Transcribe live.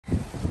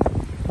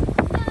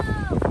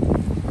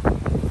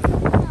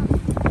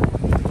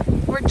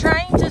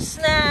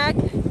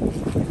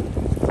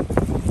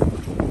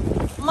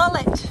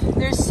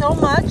so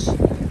much,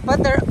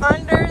 but they're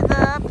under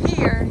the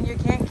pier. You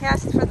can't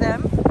cast for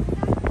them.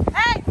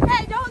 Hey,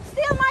 hey, don't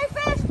steal my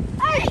fish!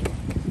 Hey!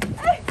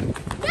 Hey!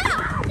 No!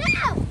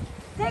 No!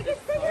 Take it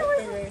with you.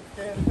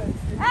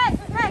 Hey,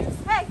 hey,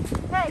 hey,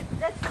 hey,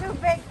 that's too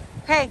big.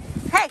 Hey,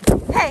 hey,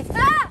 hey!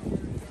 Ah!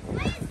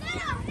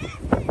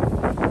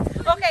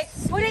 Okay,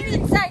 put it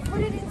inside,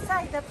 put it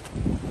inside the...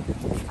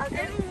 I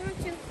don't want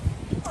to.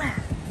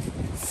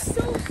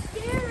 So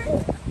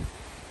scary.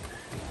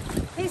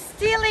 He's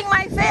stealing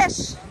my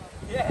fish.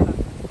 Yeah. I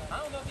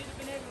don't know if he'd have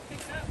been able to pick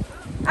that one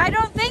up. I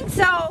don't think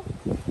so.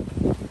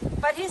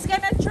 But he's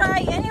gonna try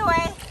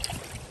anyway.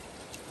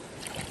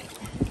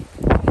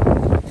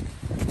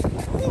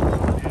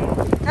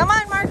 Come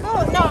on,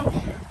 Marco. No.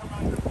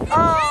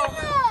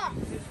 Oh.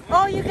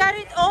 Oh, you got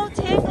it all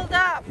tangled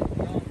up.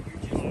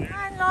 Come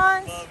on,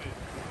 Lawns.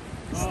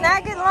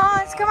 Snag it,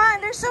 Lawns. Come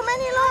on, there's so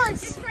many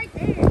Lawns. It's right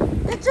there.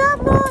 Good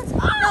job, Lawns.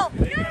 No.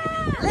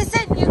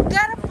 Listen, you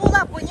gotta pull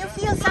up when you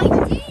feel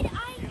something.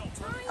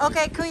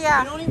 Okay,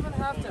 Kuya. You don't even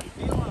have to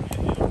feel them.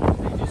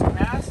 They just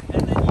cast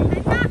and then you... I'm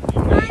not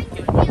trying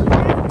to feel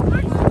that.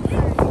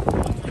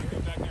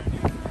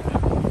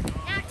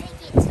 Now take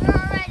it. You're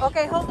already.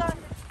 Okay, hold on.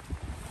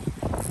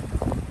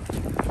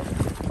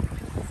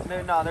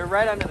 No, they're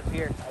right under the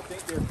pier. I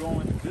think they're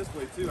going this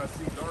way too. I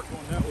see dark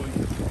going that way.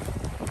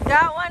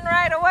 Got one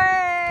right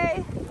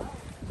away.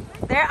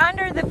 They're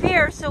under the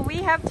pier, so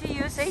we have to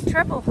use a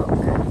treble hook.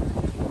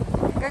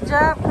 Good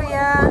job,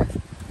 Kuya.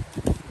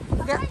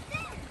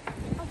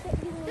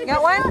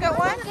 Got one? Got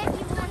one?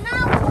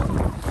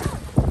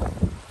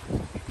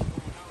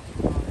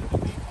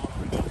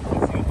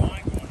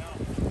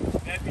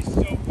 That'd be so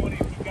funny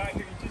if you got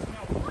here and just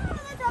know. Oh,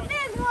 that's a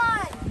big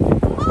one.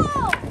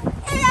 Oh,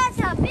 hey, that's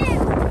a big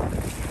one.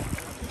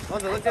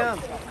 Lonzo, look down.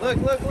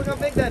 Look how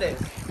big that is.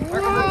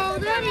 Whoa,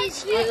 that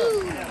is huge.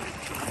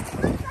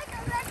 Looks like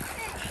a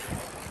redfish.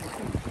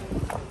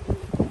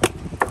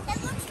 It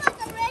looks like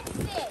a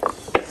redfish.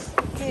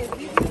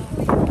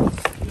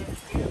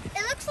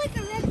 It looks like a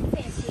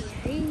redfish.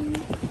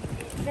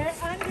 They're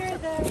under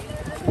the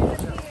pier.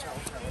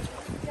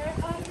 They're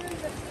under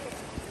the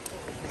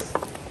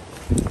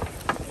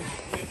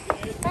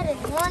pier. That is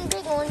one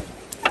big one.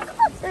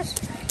 There's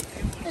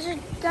a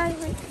guy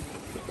right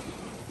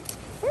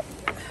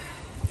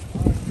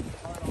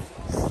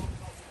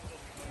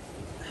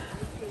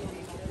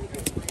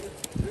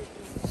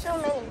so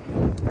many.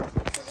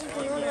 There's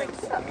even one like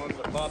stuff. Ones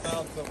that pop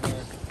out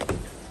somewhere.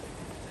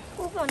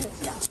 Move on this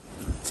stuff.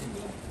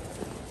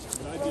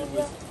 What I did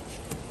was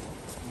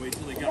wait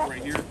till they got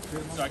right here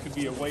so I could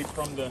be away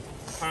from the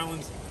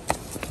pylons.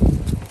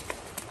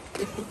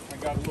 I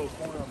got a little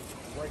corner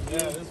right here.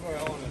 Yeah, this is where I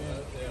want it.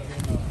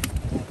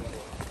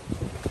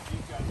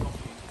 These guys helped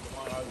me.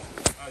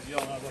 I was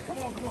yelling. I was like, come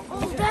on, come on.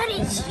 Oh, that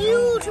is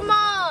huge,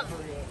 Mom.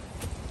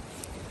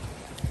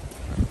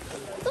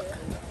 Look.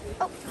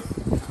 Oh,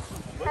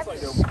 Looks like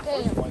they're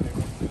scale.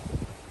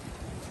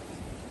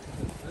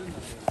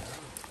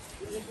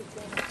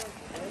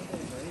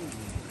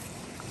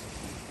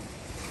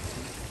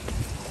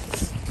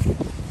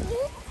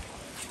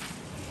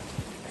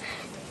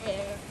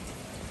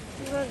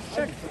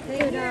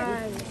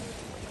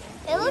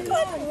 It looks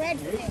like a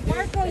redfish.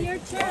 Marco, your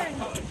turn.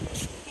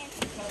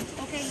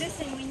 Okay,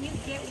 listen, when you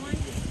get one,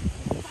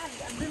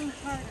 a little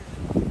harder.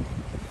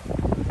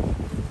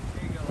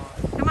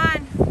 Come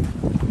on.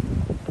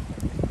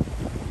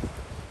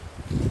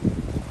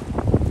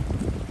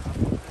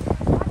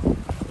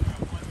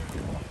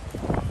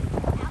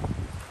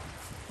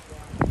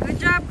 Good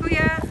job,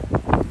 Kuya.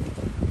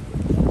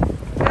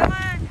 Come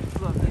on.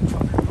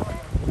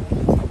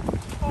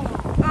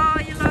 Oh,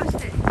 you lost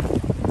it.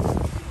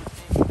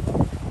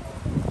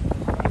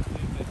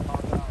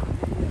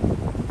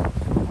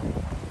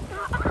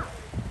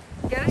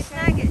 Gotta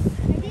snag it.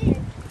 I did.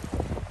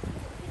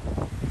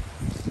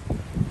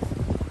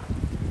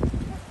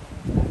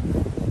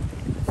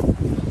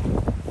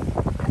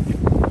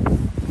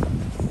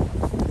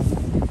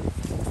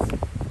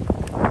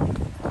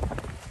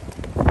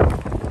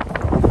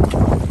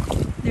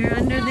 They're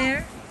under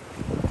there.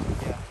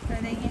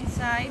 Are they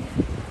inside?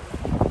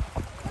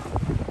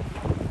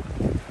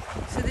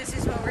 So this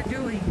is what we're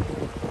doing.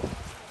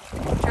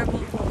 Treble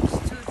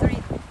hooks, 2,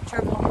 3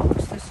 treble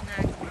hooks to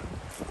snag one.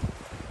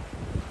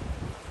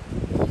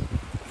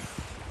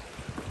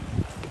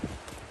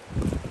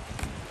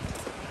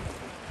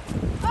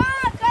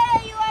 Oh, good.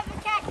 You have a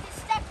cactus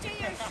stuck to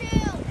your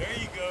shoe. There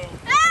you go.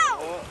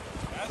 No!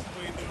 That's the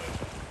way you do it.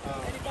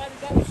 Anybody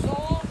got a saw?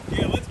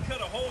 Yeah, let's cut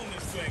a hole in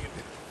this thing and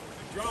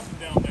drop them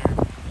down there.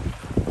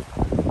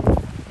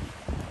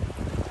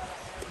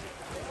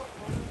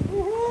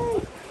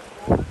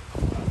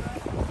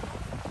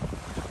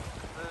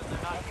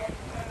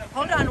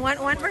 Hold on,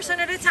 one person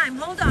at a time.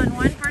 Hold on,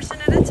 one person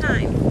at a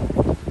time.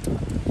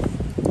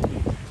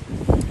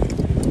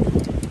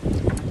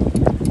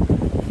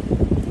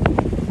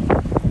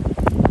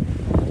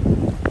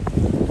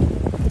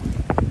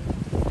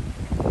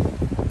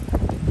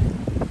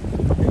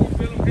 Can you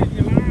feel them hitting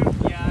your line?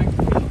 Yeah, I can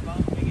feel it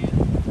bumping it.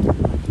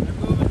 They're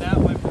moving that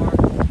way, Mark.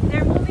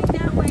 They're moving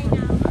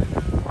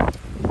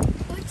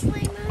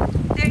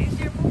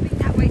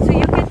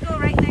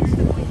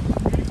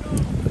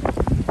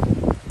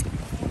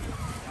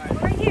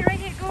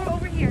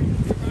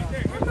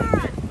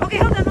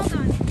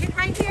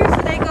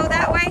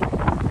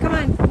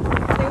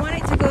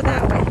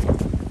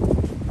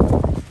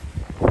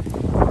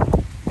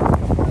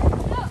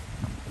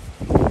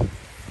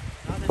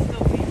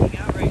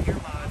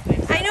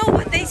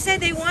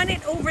want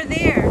it over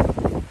there.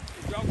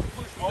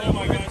 Oh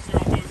my gosh, they're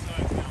on both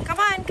sides now. Come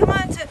on, come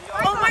on.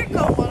 Oh,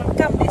 Marco,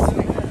 come this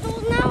way.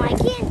 Well, now I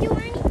can't do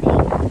anything.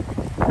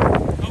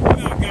 Help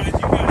them out, guys.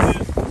 You got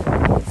this.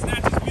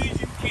 Snatch as many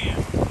as you can.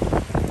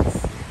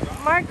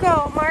 Marco.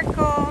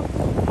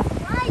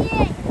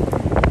 Ryan.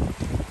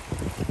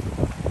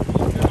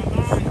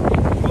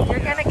 You're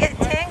gonna get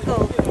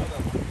tangled.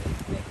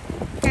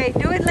 Okay,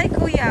 do it like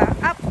Kuya.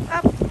 Up.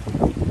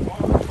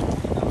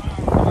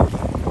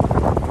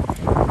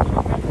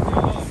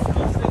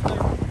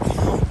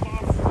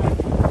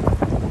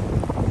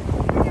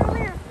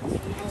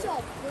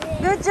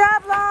 Good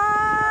job,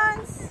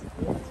 Lance.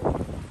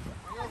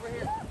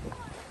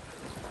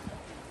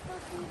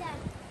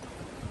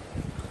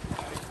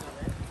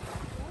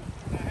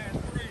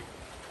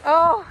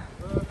 Oh,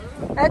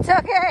 that's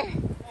okay.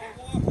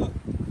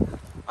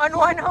 On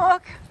one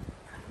hook.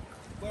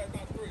 Two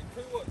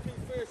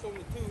fish on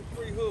the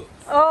 3 hooks.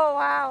 Oh,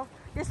 wow.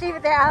 Just leave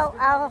it there.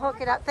 I'll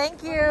hook it up.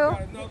 Thank you.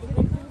 Got another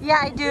one? Yeah,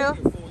 I do.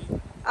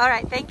 All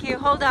right, thank you.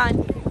 Hold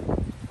on.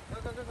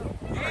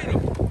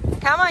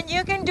 Come on,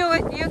 you can do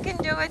it. You can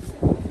do it.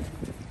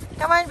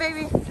 Come on,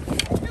 baby.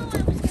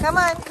 Come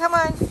on.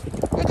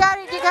 You got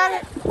it.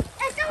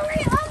 It's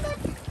already on the...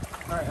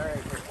 All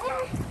right.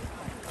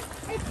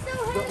 It's so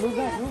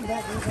heavy. Move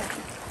back.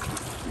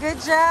 Good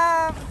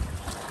job.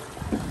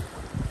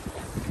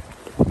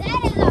 That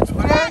is a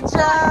Good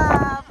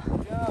job.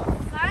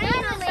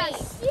 finally a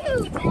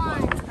huge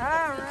one.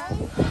 All right.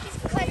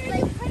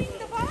 Cutting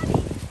the body.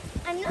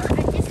 I'm just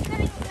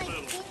cutting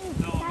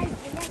inside.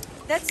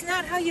 That's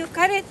not how you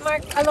cut it,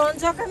 Mark.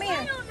 Alonzo, come I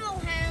here. don't know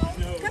how.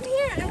 Come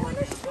here. I want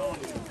to show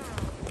you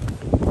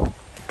how.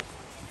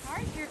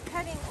 Mark, you're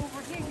cutting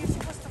over here. You're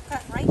supposed to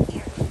cut right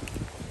here.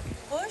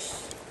 Bush.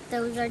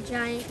 Those are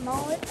giant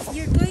mullets.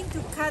 You're going to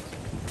cut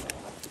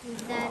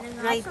That is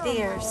right also a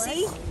there. mullet.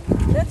 See?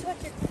 That's what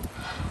you're...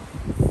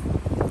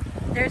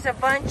 There's a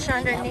bunch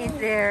underneath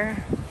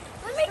there.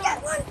 Let me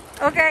get one.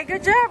 Okay,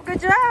 good job. Come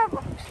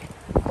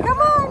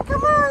on.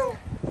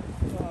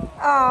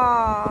 Oh,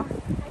 I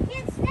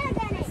can't stand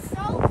on it.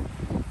 So.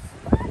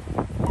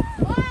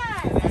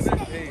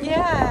 What?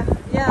 yeah.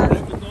 That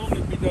would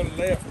normally be done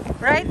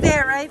left. Right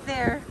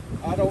there.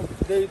 I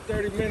don't do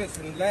 30 minutes,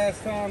 and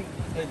last time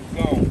they was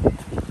gone.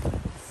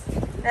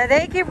 Now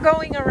they keep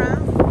going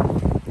around.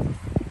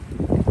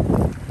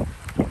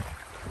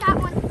 Got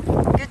one.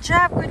 Good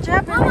job.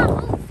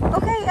 Mama, move.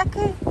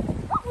 Okay.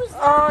 What was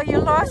that? Oh, you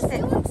lost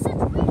it. Doing such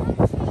weird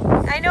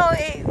shapes. I know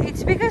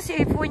it's because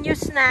when you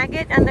snag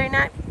it and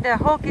the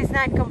hook is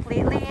not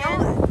completely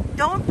in.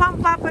 Don't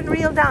pump up and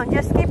reel down.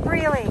 Just keep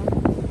reeling.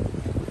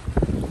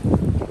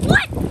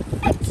 What?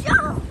 It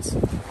jumped.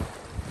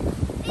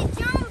 It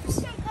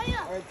jumped.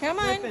 Come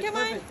on.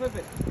 Flip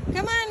it.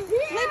 Come on.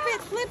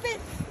 Flip it.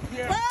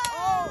 Yeah.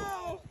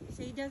 Oh!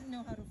 So he doesn't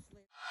know how to flip.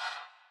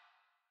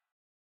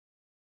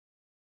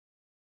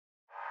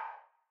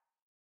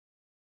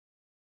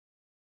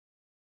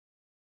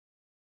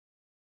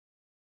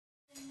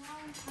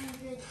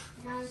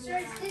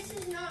 Sir, this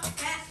is not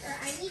faster.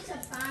 I need to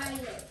buy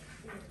it.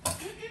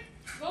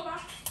 Go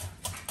back.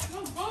 No,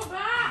 go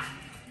back.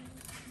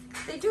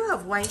 They do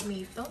have white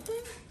meat, don't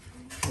they?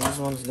 These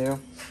ones do.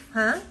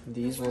 Huh?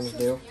 These ones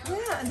do.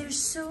 Yeah, they're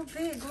so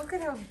big. Look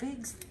at how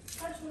big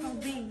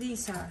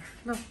these are.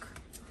 Look.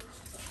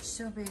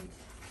 So big.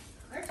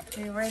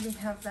 They already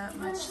have that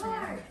much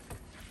there.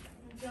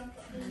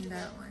 And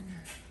that one.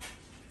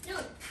 No,